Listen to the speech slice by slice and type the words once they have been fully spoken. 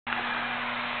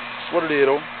what it is,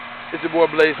 though. It's your boy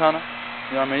Blaze Hunter.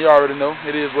 You know what I mean? You already know.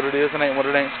 It is what it is. It ain't what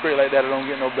it ain't. Straight like that, it don't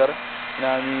get no better. You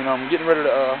know what I mean? I'm getting ready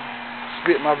to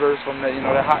spit my verse from that,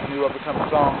 that hot new up and coming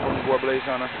song from your boy Blaze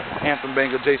Hunter. Anthem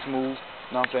banger, J Smooth.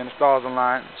 You know what I'm saying? The stars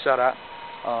align. Shout out.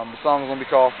 The song is going to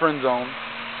be called Friend Zone.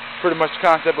 Pretty much the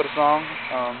concept of the song.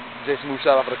 J Smooth,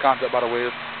 shout out for the concept, by the way.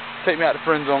 Is take me out the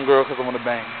friend zone, girl, because I want to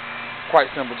bang. Quite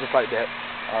simple, just like that.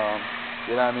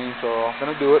 You know what I mean? So I'm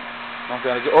going to do it. I'm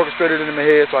saying, I just orchestrated it in my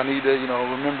head, so I need to,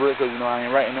 remember it, because, I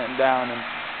ain't writing nothing down, and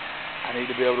I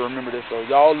need to be able to remember this. So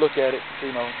y'all look at it,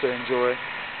 to enjoy,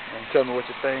 and tell me what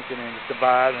you think, and then just the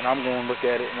vibe, and I'm going to look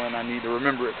at it when I need to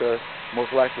remember it, because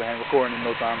most likely I ain't recording it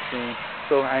no time soon,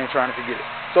 so I ain't trying to forget it.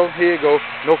 So here you go,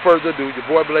 no further ado, your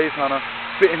boy Blaze Hunter,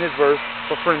 spitting his verse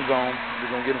for Friend Zone.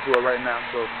 We're going to get into it right now,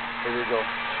 so here we go.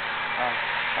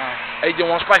 Hey, you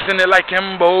want spice in it like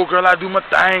Kimbo, girl, I do my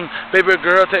thing. Baby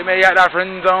girl, take me out that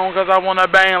friend zone, cause I wanna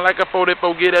bang like a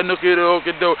 44, get that nookie do.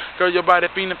 Girl, your body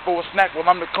feeling for a snack, well,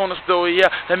 I'm the corner store, yeah.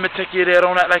 Let me take you there,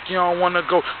 don't act like you don't wanna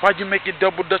go. Why you make it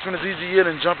double dutch when it's easier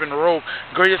than jumping the rope?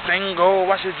 Girl, you're single,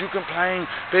 why should you complain?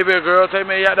 Baby girl, take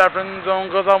me out that friend zone,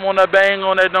 cause I wanna bang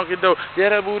on that donkey do. Yeah,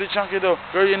 that booty chunky do.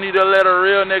 Girl, you need to let a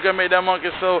real nigga make that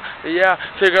monkey so. Yeah,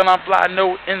 say girl, I'm fly,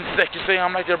 no insect. You say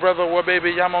I'm like your brother, well,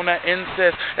 baby, I'm on that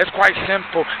incest. It's quite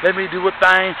simple, let me do a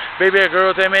thing. Baby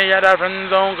girl, take me out that friend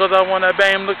zone, cause I wanna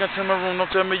bang. Look into my room,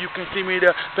 don't tell me you can see me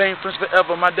there. Bang friends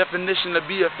forever, my definition of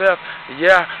BFF.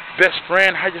 Yeah, best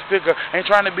friend, how you figure? Ain't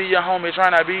trying to be your homie,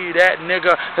 trying to be that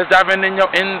nigga. Let's dive in your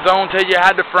end zone, tell you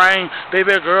how to frame.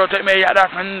 Baby girl, take me out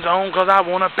that friend zone, cause I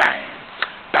wanna bang,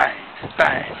 bang,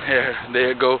 bang. Yeah, there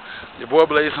you go. Your boy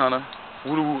Blaze Hunter.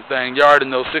 Woo thing, you already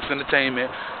know, 6 Entertainment,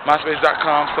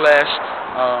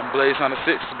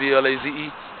 myspace.com/BlazeHunter6,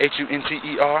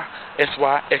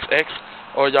 BlazeHunterSyxX,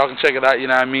 or y'all can check it out,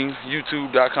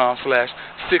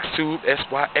 YouTube.com/SixTube,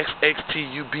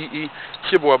 SYXXTUBE.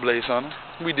 It's your boy Blaze Hunter.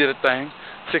 We did a thing,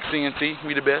 6 CNT,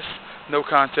 we the best, no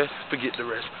contest, forget the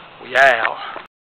rest. We out.